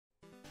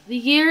The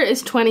year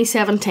is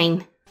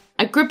 2017.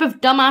 A group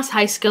of dumbass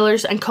high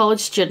schoolers and college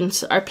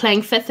students are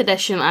playing 5th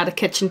edition at a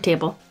kitchen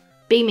table.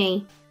 Be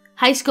me,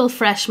 high school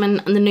freshman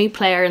and the new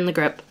player in the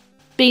group.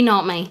 Be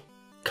not me,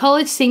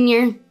 college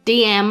senior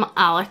DM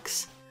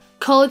Alex,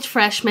 college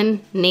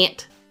freshman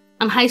Nate,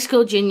 and high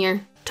school junior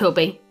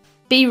Toby.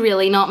 Be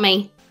really not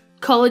me,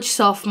 college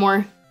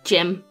sophomore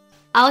Jim.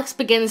 Alex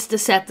begins to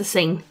set the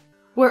scene.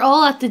 We're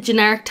all at the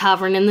generic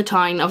tavern in the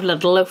town of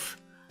Little Loaf,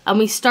 and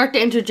we start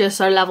to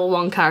introduce our level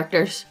 1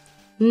 characters.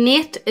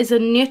 Nate is a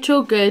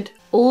neutral good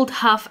old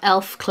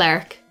half-elf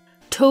cleric.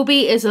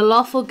 Toby is a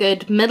lawful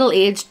good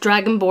middle-aged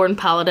dragonborn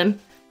paladin,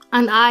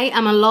 and I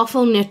am a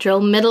lawful neutral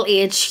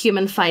middle-aged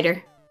human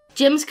fighter.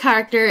 Jim's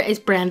character is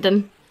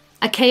Brendan,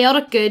 a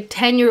chaotic good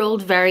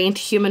 10-year-old variant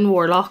human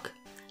warlock.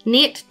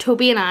 Nate,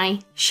 Toby and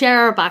I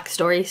share our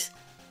backstories.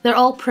 They're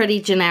all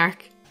pretty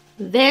generic.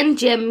 Then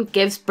Jim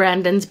gives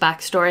Brendan's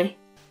backstory.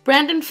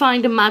 Brendan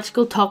found a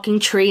magical talking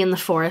tree in the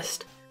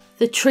forest.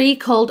 The tree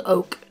called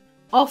Oak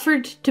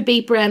offered to be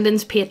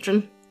Brendan's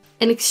patron.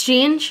 In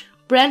exchange,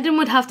 Brendan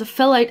would have to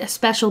fill out a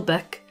special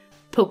book,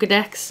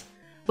 Pokédex,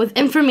 with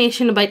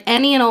information about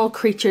any and all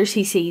creatures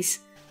he sees.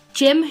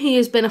 Jim, who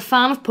has been a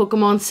fan of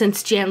Pokemon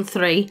since Gen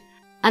 3,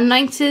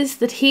 announces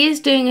that he is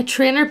doing a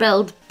trainer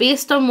build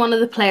based on one of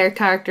the player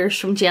characters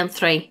from Gen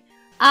 3.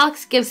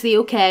 Alex gives the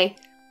okay,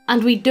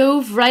 and we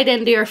dove right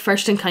into our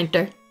first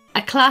encounter,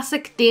 a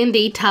classic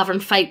D&D tavern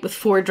fight with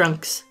 4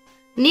 drunks.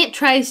 Nate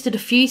tries to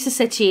defuse the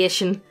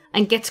situation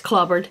and gets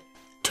clobbered.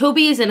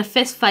 Toby is in a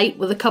fist fight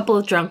with a couple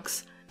of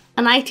drunks,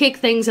 and I take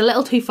things a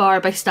little too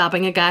far by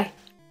stabbing a guy.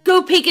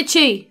 Go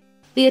Pikachu!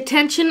 The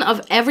attention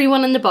of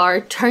everyone in the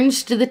bar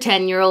turns to the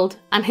 10-year-old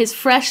and his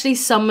freshly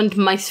summoned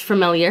mouse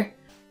familiar.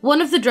 One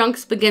of the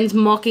drunks begins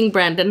mocking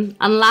Brendan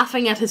and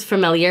laughing at his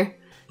familiar.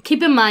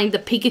 Keep in mind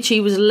that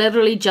Pikachu was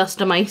literally just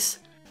a mouse.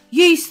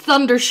 Use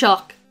Thunder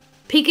Shock!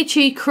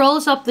 Pikachu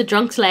crawls up the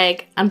drunk's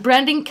leg and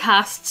Brendan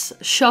casts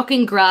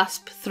Shocking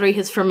Grasp through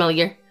his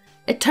familiar.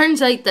 It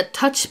turns out that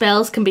touch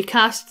spells can be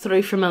cast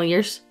through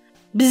familiars.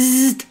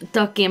 Bzzzt,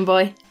 Duck Game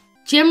Boy.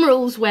 Jim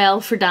rolls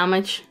well for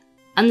damage,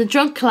 and the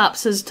drunk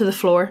collapses to the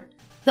floor.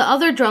 The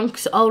other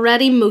drunks,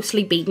 already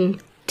mostly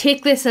beaten,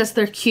 take this as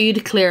their cue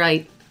to clear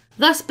out.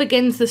 Thus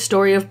begins the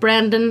story of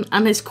Brendan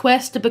and his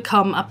quest to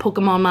become a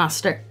Pokemon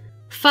master.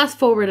 Fast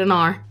forward an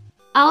hour.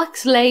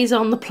 Alex lays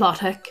on the plot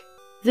hook.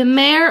 The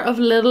mayor of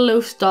Little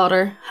Loaf's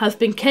daughter has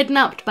been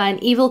kidnapped by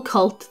an evil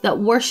cult that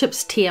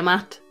worships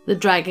Tiamat, the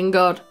dragon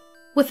god.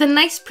 With a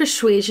nice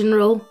persuasion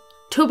roll,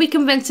 Toby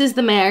convinces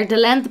the mayor to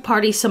lend the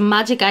party some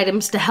magic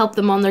items to help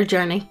them on their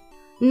journey.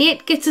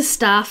 Nate gets a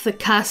staff that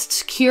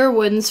casts Cure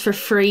Wounds for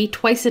free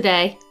twice a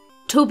day.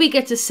 Toby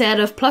gets a set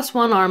of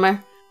 +1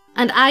 armour,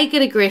 and I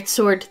get a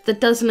greatsword that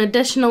does an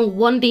additional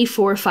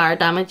 1d4 fire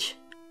damage.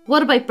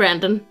 What about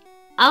Brendan?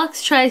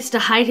 Alex tries to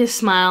hide his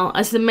smile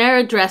as the mayor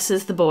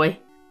addresses the boy.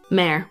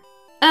 Mayor.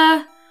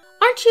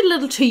 Aren't you a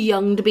little too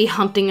young to be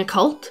hunting a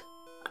cult?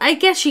 I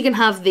guess you can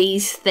have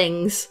these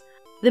things.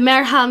 The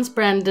mayor hands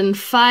Brendan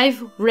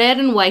 5 red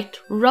and white,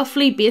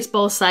 roughly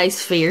baseball-sized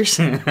spheres.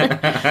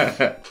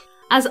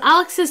 As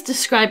Alex is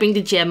describing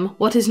to Jim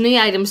what his new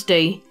items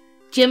do,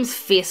 Jim's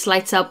face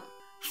lights up.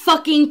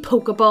 Fucking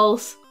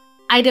Pokeballs.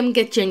 Item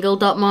get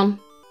jingled up, man.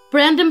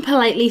 Brendan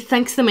politely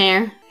thanks the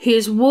mayor, who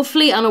is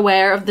woefully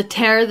unaware of the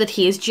terror that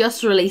he has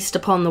just released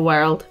upon the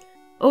world.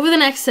 Over the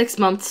next 6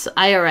 months,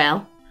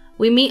 IRL,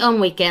 we meet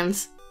on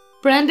weekends.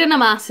 Brendan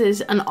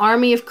amasses an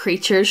army of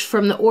creatures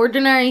from the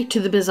ordinary to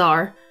the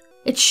bizarre.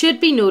 It should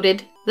be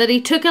noted that he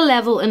took a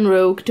level in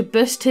Rogue to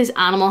boost his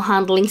animal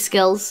handling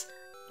skills,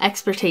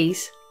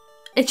 expertise.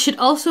 It should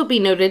also be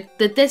noted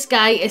that this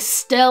guy is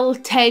still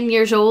 10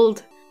 years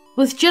old.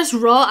 With just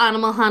raw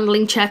animal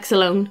handling checks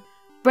alone,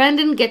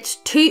 Brendan gets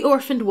 2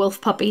 orphaned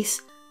wolf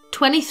puppies,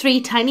 23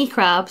 tiny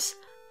crabs,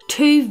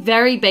 2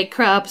 very big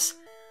crabs,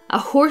 a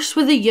horse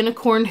with a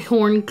unicorn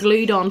horn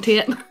glued onto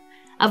it,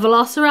 a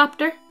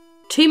velociraptor,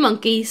 2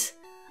 monkeys,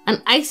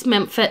 an ice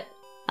memphit,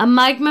 a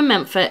magma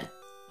memphit,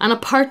 and a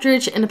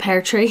partridge in a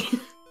pear tree.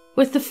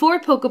 With the 4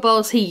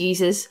 Pokeballs he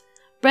uses,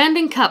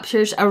 Brendan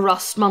captures a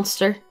rust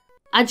monster,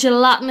 a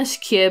gelatinous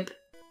cube,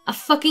 a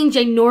fucking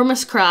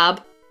ginormous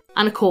crab,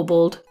 and a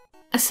kobold.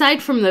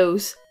 Aside from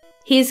those,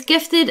 he is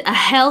gifted a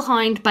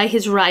hellhound by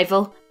his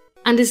rival,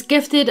 and is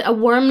gifted a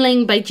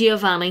wormling by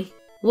Giovanni,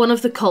 one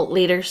of the cult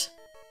leaders.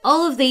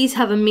 All of these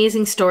have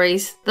amazing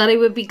stories that I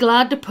would be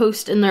glad to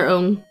post in their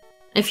own,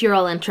 if you're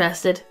all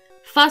interested.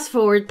 Fast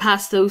forward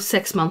past those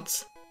 6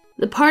 months.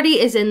 The party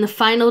is in the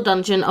final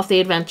dungeon of the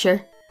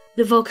adventure,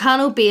 the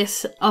volcano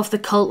base of the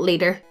cult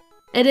leader.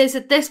 It is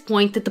at this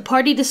point that the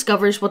party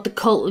discovers what the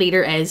cult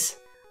leader is.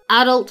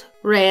 Adult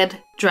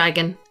Red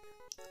Dragon.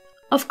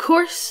 Of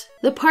course,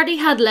 the party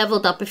had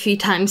leveled up a few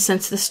times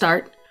since the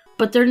start,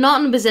 but they're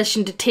not in a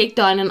position to take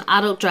down an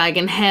adult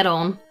dragon head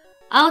on.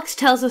 Alex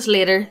tells us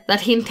later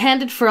that he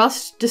intended for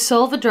us to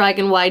solve a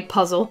dragon-wide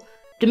puzzle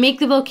to make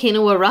the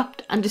volcano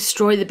erupt and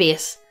destroy the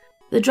base.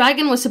 The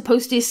dragon was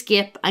supposed to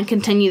escape and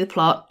continue the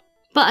plot.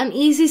 But an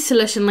easy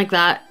solution like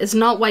that is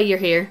not why you're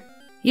here.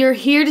 You're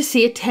here to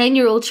see a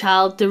 10-year-old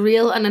child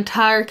derail an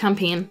entire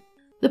campaign.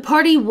 The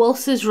party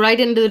waltzes right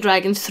into the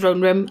dragon's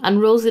throne room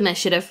and rolls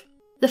initiative.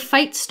 The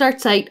fight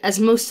starts out as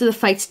most of the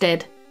fights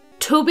did.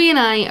 Toby and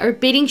I are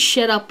beating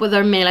shit up with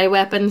our melee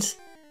weapons.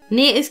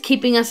 Nate is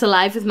keeping us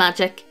alive with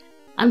magic,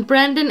 and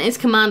Brendan is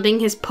commanding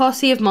his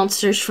posse of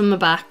monsters from the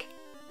back.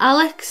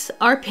 Alex,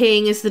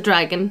 RPing as the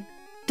dragon,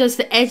 does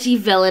the edgy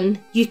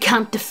villain, "you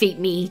can't defeat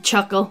me"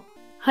 chuckle.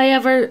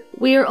 However,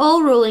 we are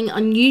all rolling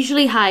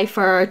unusually high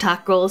for our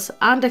attack rolls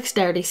and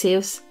dexterity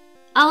saves.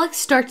 Alex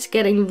starts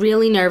getting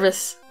really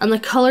nervous, and the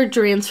colour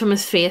drains from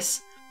his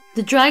face.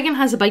 The dragon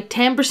has about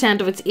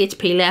 10% of its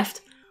HP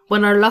left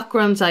when our luck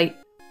runs out.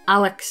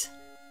 Alex.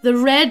 The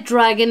red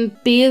dragon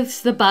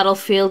bathes the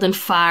battlefield in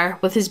fire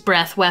with his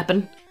breath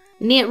weapon.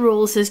 Nate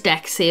rolls his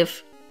dex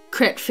save.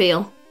 Crit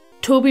fail.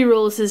 Toby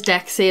rolls his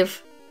dex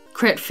save.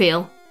 Crit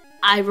fail.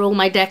 I roll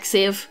my dex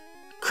save.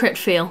 Crit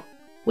fail.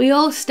 We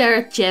all stare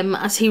at Jim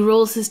as he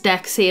rolls his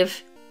dex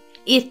save.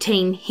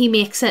 18, he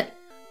makes it,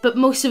 but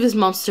most of his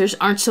monsters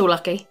aren't so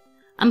lucky.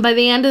 And by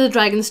the end of the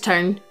dragon's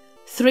turn,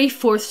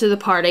 3/4 of the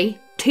party,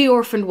 2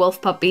 orphaned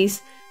wolf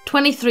puppies,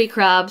 23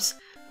 crabs,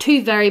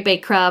 2 very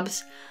big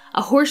crabs,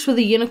 a horse with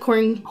a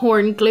unicorn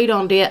horn glued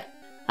onto it,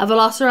 a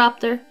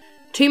velociraptor,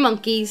 2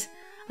 monkeys,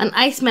 an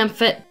ice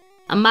memphit,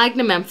 a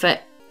magna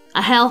memphit,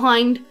 a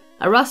hellhound,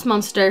 a rust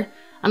monster,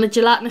 and a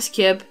gelatinous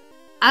cube,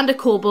 and a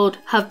kobold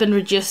have been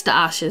reduced to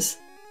ashes.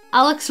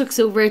 Alex looks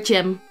over at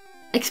Jim,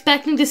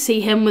 expecting to see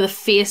him with a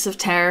face of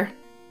terror.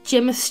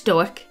 Jim is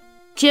stoic.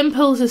 Jim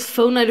pulls his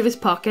phone out of his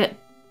pocket,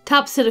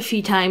 taps it a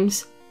few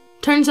times,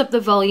 turns up the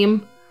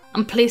volume,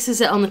 and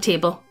places it on the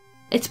table.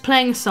 It's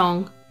playing a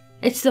song.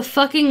 It's the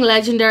fucking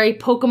legendary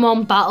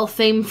Pokemon battle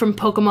theme from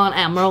Pokemon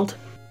Emerald.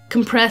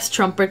 Compressed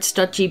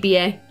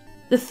trumpets.gba.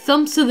 The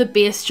thumps of the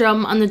bass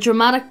drum and the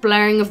dramatic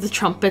blaring of the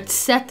trumpets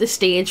set the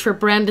stage for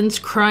Brendan's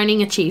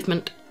crowning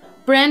achievement.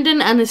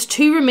 Brendan and his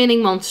 2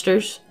 remaining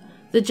monsters,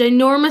 the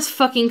ginormous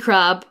fucking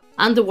crab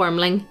and the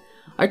wormling,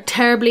 are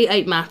terribly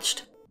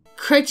outmatched.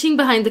 Crouching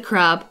behind the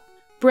crab,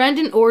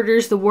 Brendan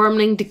orders the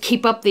wormling to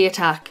keep up the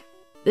attack.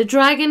 The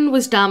dragon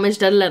was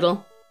damaged a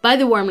little by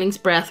the wormling's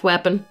breath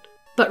weapon,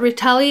 but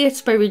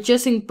retaliates by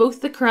reducing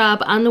both the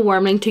crab and the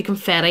wormling to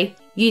confetti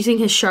using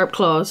his sharp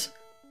claws.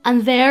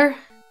 And there,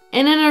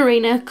 in an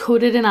arena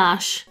coated in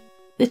ash,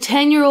 the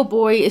 10-year-old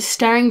boy is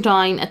staring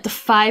down at the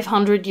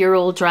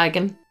 500-year-old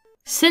dragon.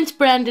 Since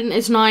Brendan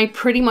is now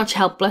pretty much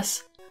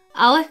helpless,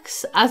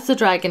 Alex, as the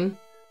dragon,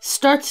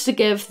 starts to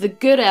give the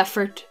good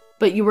effort,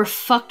 but you were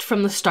fucked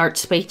from the start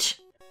speech.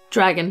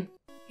 Dragon.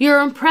 You're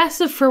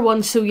impressive for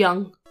one so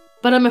young,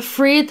 but I'm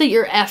afraid that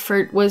your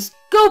effort was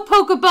 "Go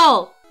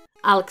Pokeball!"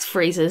 Alex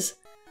freezes.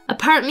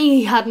 Apparently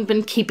he hadn't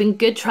been keeping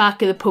good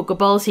track of the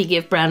Pokeballs he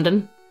gave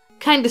Brendan.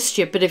 Kinda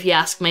stupid if you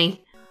ask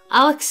me.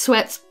 Alex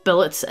sweats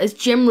bullets as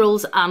Jim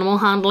rolls animal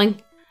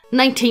handling.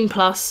 19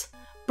 plus.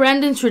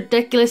 Brendan's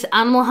ridiculous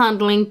animal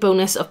handling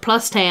bonus of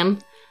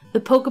 +10. The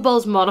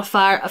Pokeball's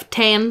modifier of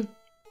 10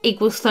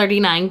 equals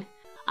 39.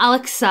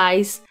 Alex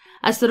sighs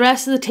as the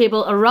rest of the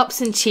table erupts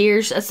in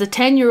cheers as the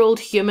 10-year-old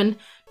human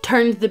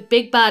turned the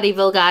big bad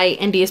evil guy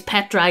into his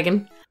pet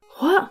dragon.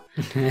 What?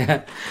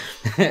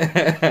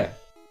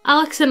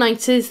 Alex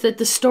announces that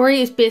the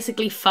story is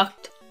basically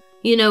fucked.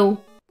 You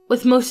know,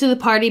 with most of the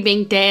party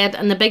being dead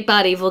and the big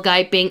bad evil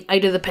guy being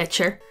out of the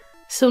picture.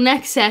 So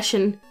next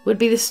session would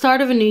be the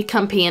start of a new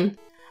campaign.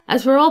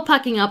 As we're all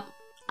packing up,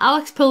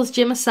 Alex pulls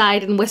Jim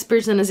aside and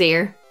whispers in his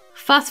ear.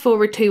 Fast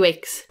forward 2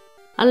 weeks.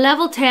 A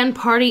level 10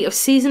 party of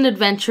seasoned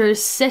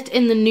adventurers sit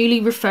in the newly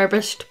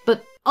refurbished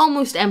but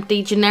almost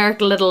empty generic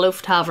Little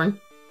Loaf Tavern.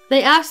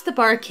 They ask the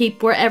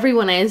barkeep where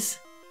everyone is,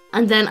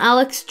 and then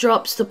Alex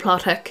drops the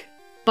plot hook.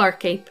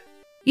 Barkeep.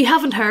 You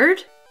haven't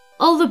heard?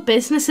 All the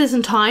businesses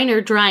in town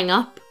are drying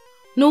up.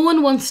 No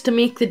one wants to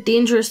make the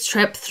dangerous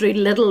trip through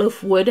Little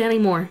Loaf Wood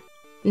anymore.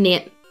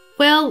 Nate.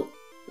 Well,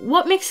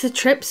 what makes the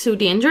trip so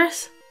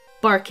dangerous?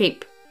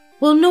 Barkeep.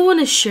 Well, no one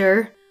is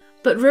sure,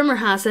 but rumour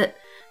has it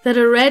that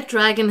a red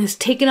dragon has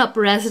taken up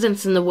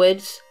residence in the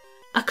woods.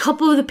 A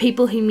couple of the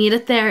people who made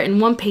it there in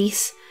one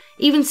piece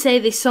even say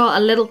they saw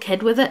a little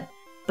kid with it,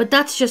 but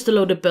that's just a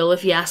load of bull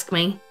if you ask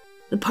me.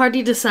 The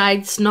party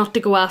decides not to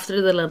go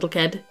after the little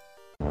kid.